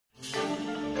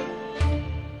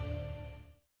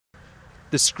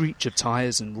The screech of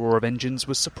tyres and roar of engines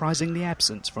was surprisingly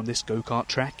absent from this go-kart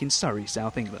track in Surrey,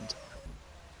 South England.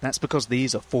 That's because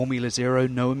these are Formula Zero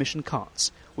no-emission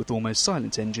karts with almost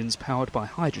silent engines powered by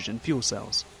hydrogen fuel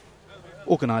cells.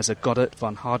 Organiser Goddard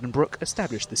van Hardenbroek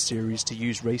established this series to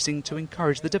use racing to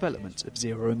encourage the development of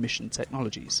zero-emission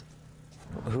technologies.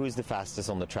 Who is the fastest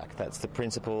on the track? That's the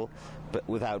principle, but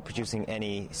without producing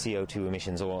any CO2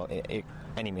 emissions or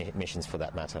any emissions for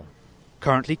that matter.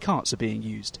 Currently karts are being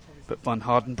used, but Van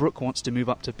Hardenbroek wants to move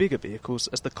up to bigger vehicles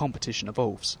as the competition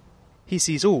evolves. He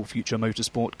sees all future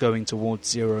motorsport going towards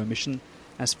zero emission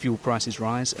as fuel prices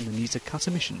rise and the need to cut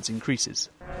emissions increases.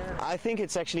 I think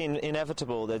it's actually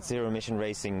inevitable that zero-emission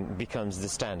racing becomes the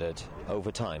standard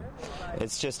over time.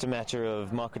 It's just a matter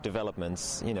of market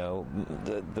developments. You know,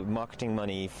 the marketing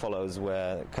money follows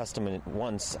where customer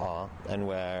wants are and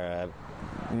where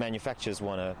manufacturers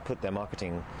want to put their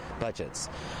marketing budgets.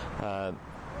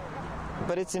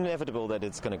 But it's inevitable that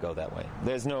it's going to go that way.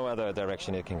 There's no other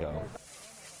direction it can go.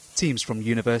 Teams from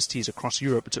universities across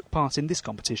Europe took part in this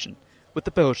competition, with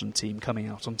the Belgian team coming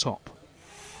out on top.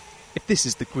 If this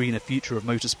is the greener future of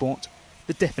motorsport,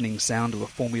 the deafening sound of a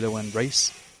Formula One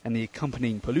race and the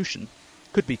accompanying pollution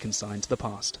could be consigned to the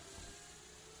past.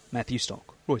 Matthew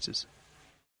Stock, Reuters.